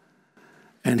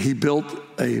 And he built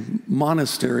a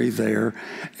monastery there,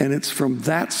 and it's from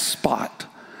that spot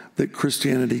that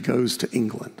Christianity goes to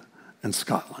England and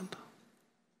Scotland.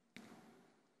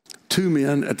 Two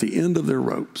men at the end of their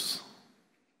ropes,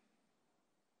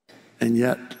 and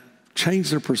yet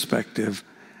change their perspective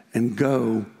and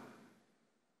go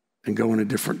in a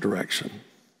different direction.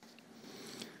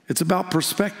 It's about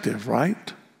perspective,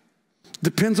 right?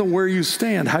 Depends on where you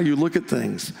stand, how you look at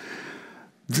things.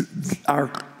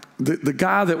 The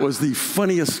guy that was the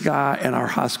funniest guy in our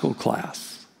high school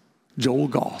class, Joel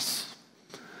Goss,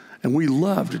 and we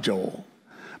loved Joel,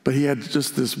 but he had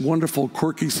just this wonderful,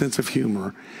 quirky sense of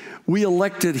humor. We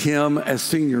elected him as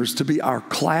seniors to be our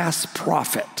class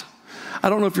prophet. I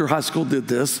don't know if your high school did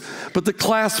this, but the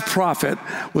class prophet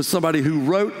was somebody who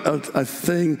wrote a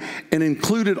thing and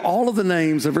included all of the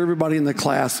names of everybody in the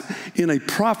class in a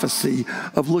prophecy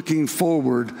of looking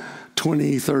forward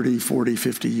 20, 30, 40,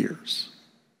 50 years.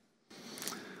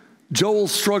 Joel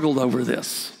struggled over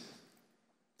this.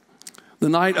 The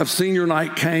night of senior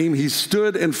night came, he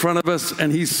stood in front of us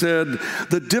and he said,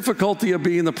 the difficulty of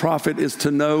being the prophet is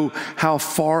to know how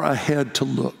far ahead to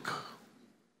look.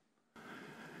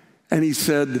 And he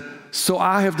said, so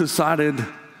I have decided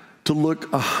to look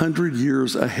 100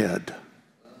 years ahead.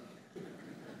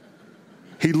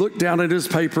 He looked down at his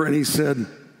paper and he said,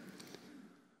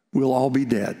 we'll all be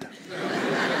dead.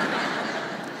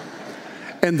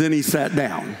 And then he sat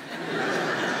down.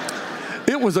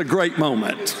 It was a great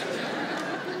moment.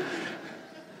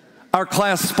 Our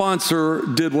class sponsor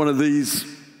did one of these,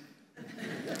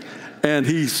 and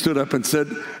he stood up and said,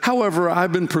 however,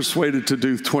 I've been persuaded to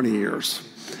do 20 years.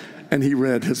 And he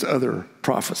read his other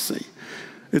prophecy.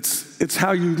 It's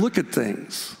how you look at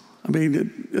things. I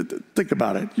mean, think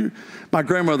about it. My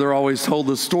grandmother always told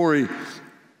the story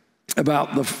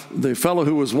about the fellow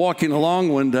who was walking along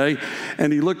one day,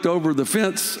 and he looked over the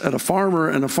fence at a farmer,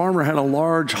 and the farmer had a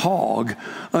large hog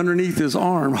underneath his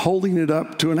arm, holding it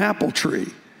up to an apple tree.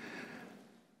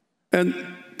 And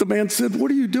the man said, what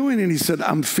are you doing? And he said,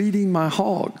 I'm feeding my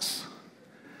hogs.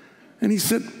 And he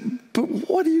said, but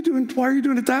what are you doing? Why are you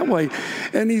doing it that way?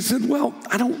 And he said, well,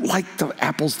 I don't like the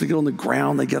apples to get on the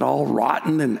ground. They get all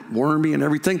rotten and wormy and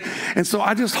everything. And so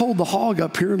I just hold the hog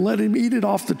up here and let him eat it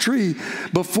off the tree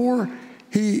before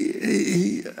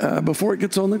it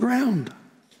gets on the ground.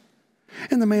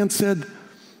 And the man said,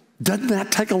 doesn't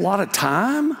that take a lot of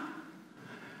time?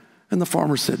 And the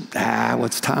farmer said,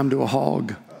 what's time to a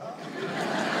hog?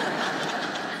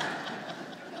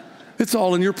 It's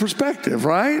all in your perspective,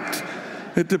 right?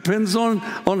 It depends on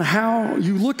how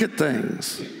you look at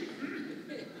things.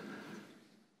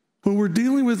 When we're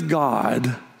dealing with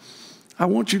God, I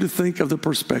want you to think of the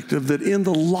perspective that in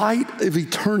the light of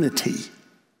eternity,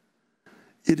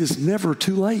 it is never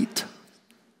too late.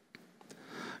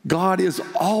 God is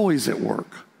always at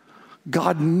work.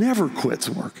 God never quits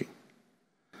working.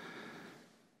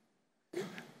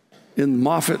 In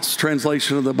Moffat's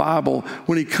translation of the Bible,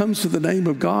 when he comes to the name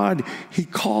of God, he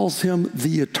calls him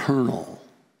the eternal.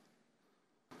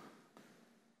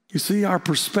 You see, our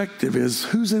perspective is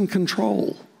who's in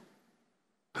control?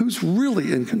 Who's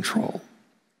really in control?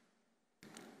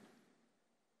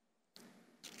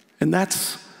 And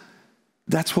that's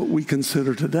what we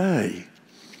consider today,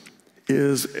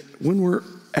 is when we're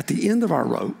at the end of our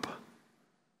rope,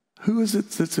 who is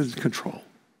it that's in control?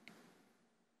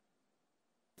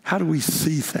 How do we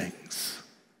see things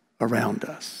around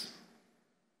us?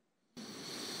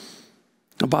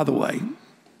 Now, by the way,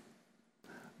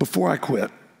 before I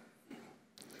quit,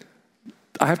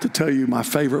 I have to tell you my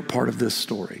favorite part of this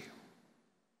story.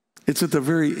 It's at the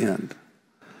very end.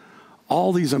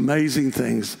 All these amazing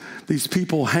things, these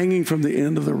people hanging from the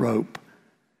end of the rope.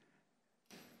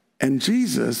 And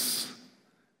Jesus,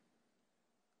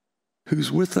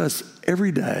 who's with us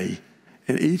every day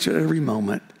and each and every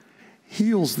moment,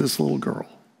 heals this little girl,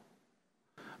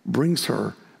 brings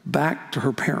her back to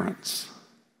her parents.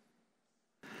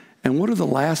 And what are the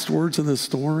last words in this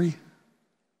story?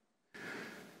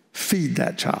 Feed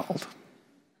that child.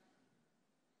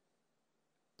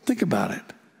 Think about it.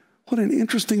 What an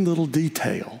interesting little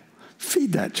detail.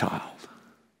 Feed that child.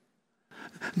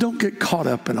 Don't get caught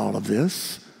up in all of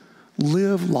this.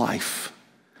 Live life.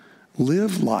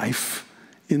 Live life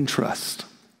in trust.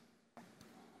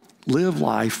 Live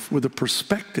life with a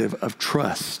perspective of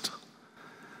trust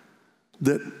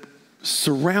that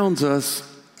surrounds us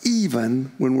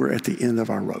even when we're at the end of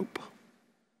our rope.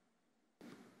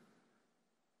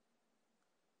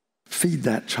 Feed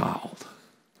that child.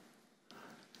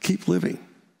 Keep living.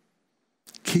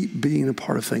 Keep being a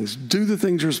part of things. Do the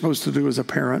things you're supposed to do as a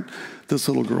parent. This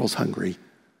little girl's hungry.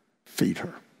 Feed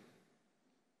her.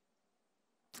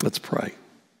 Let's pray.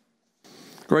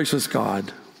 Gracious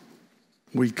God,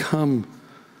 we come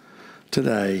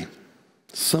today,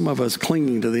 some of us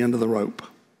clinging to the end of the rope.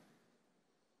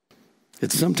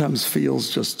 It sometimes feels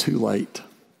just too late.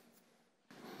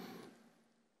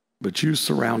 But you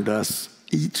surround us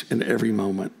each and every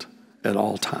moment at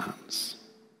all times.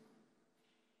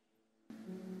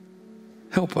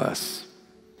 Help us.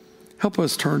 Help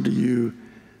us turn to you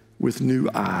with new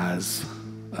eyes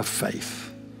of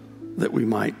faith, that we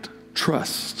might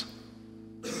trust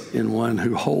in one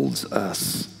who holds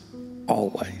us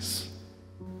always.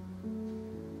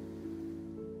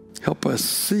 Help us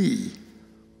see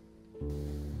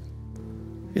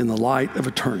in the light of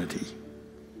eternity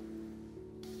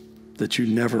that you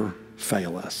never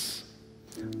fail us,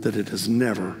 that it is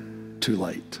never too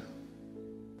late.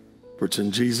 For it's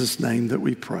in Jesus' name that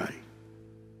we pray.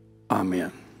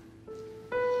 Amen.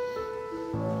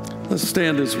 Let's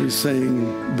stand as we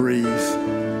sing, Breathe.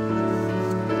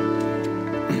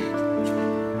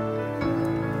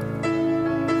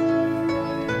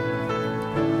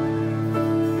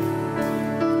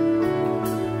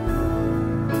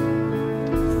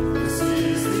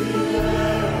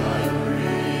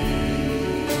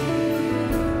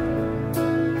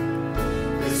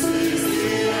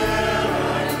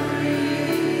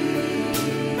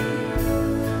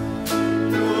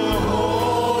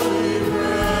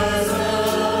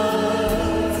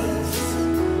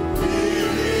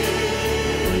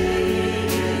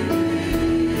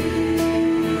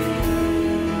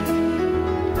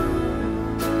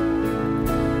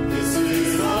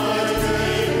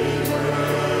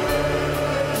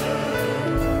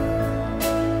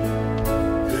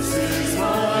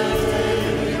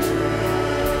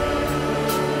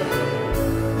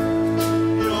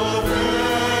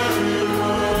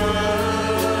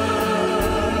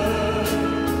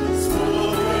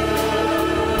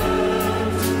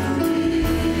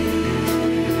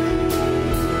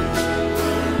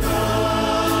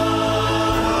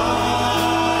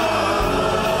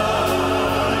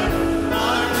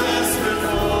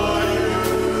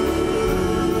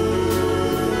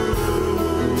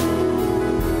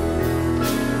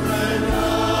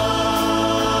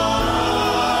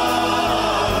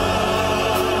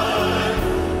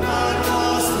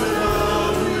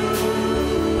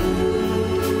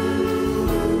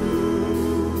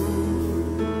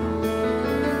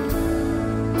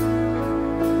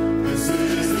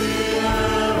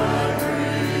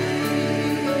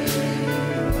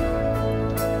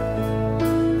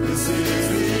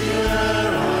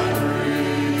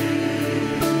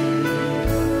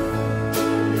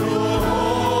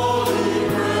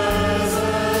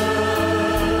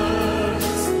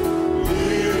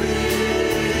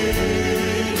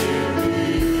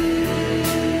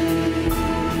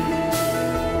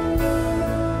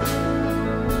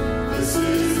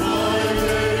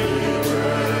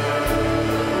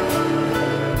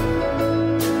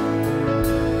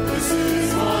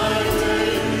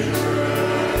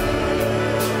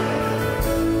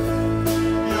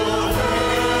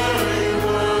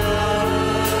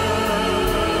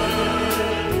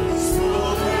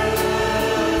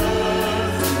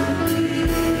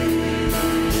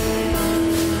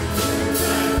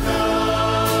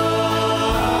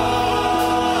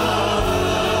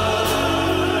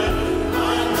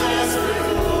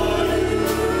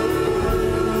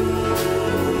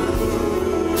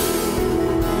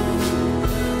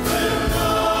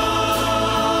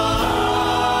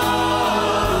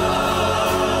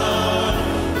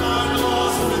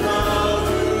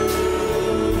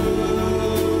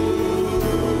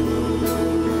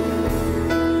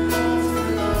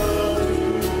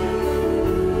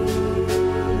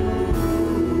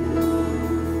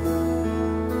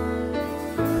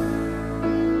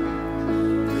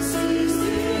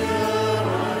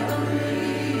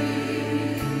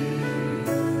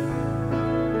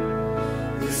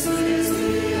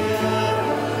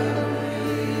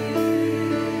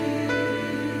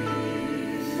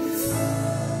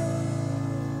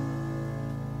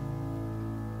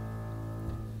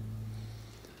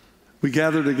 We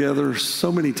gather together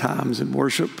so many times in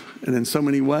worship and in so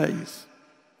many ways.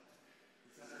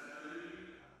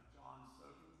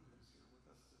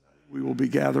 We will be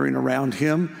gathering around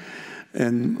him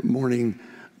and mourning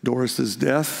Doris's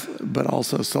death, but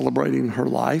also celebrating her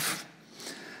life.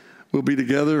 We'll be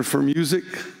together for music.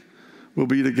 We'll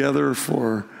be together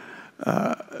for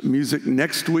music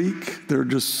next week. There are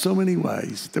just so many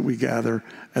ways that we gather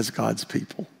as God's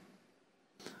people.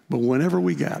 But whenever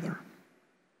we gather,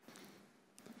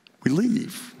 we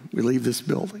leave. We leave this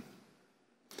building.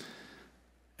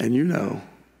 And you know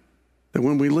that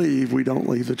when we leave, we don't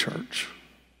leave the church,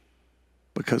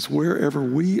 Because wherever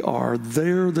we are,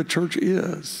 there the church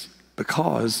is,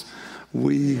 because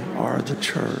we are the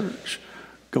church.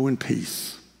 Go in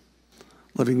peace,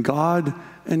 loving God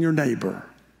and your neighbor,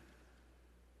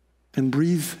 and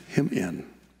breathe him in,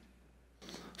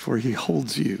 for he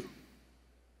holds you,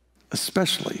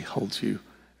 especially holds you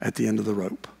at the end of the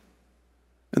rope.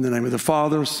 In the name of the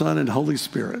Father, Son, and Holy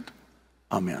Spirit,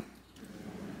 amen.